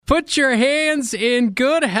Put your hands in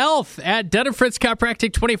good health at Dun & Fritz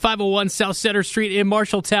Chiropractic, 2501 South Center Street in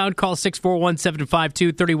Marshalltown. Call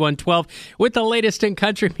 641-752-3112 with the latest in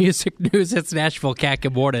country music news. It's Nashville Cat.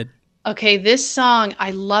 Good morning. Okay, this song,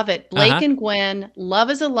 I love it. Blake and Gwen, Love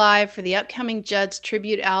is Alive for the upcoming Judd's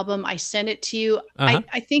tribute album. I sent it to you.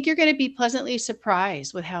 I think you're going to be pleasantly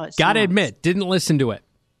surprised with how it sounds. Gotta admit, didn't listen to it.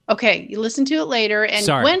 Okay, you listen to it later. And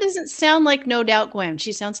Sorry. Gwen doesn't sound like No Doubt Gwen.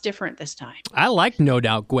 She sounds different this time. I like No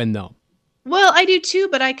Doubt Gwen, though. Well, I do too,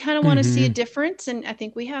 but I kind of want to see a difference, and I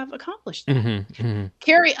think we have accomplished that.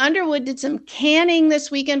 Carrie Underwood did some canning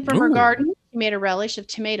this weekend from her garden. She made a relish of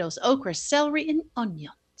tomatoes, okra, celery, and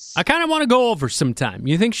onions. I kind of want to go over sometime.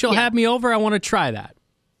 You think she'll have me over? I want to try that.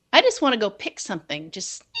 I just want to go pick something.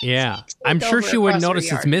 Just sneak I'm sure she wouldn't notice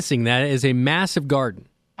it's it's missing. That is a massive garden.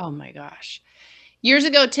 Oh, my gosh. Years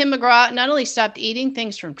ago, Tim McGraw not only stopped eating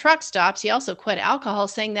things from truck stops, he also quit alcohol,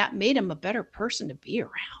 saying that made him a better person to be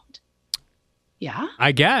around. Yeah?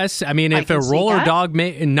 I guess. I mean, if a roller dog,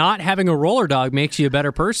 not having a roller dog makes you a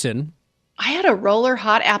better person. I had a roller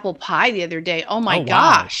hot apple pie the other day. Oh, my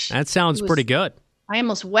gosh. That sounds pretty good. I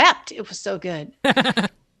almost wept. It was so good.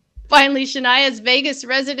 Finally, Shania's Vegas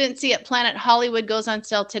residency at Planet Hollywood goes on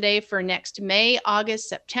sale today for next May, August,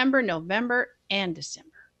 September, November, and December.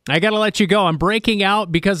 I got to let you go. I'm breaking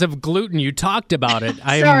out because of gluten. You talked about it.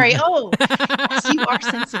 Sorry. Yes, you are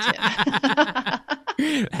sensitive.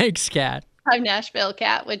 Thanks, Kat. I'm Nashville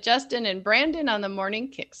Cat with Justin and Brandon on the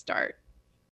Morning Kickstart.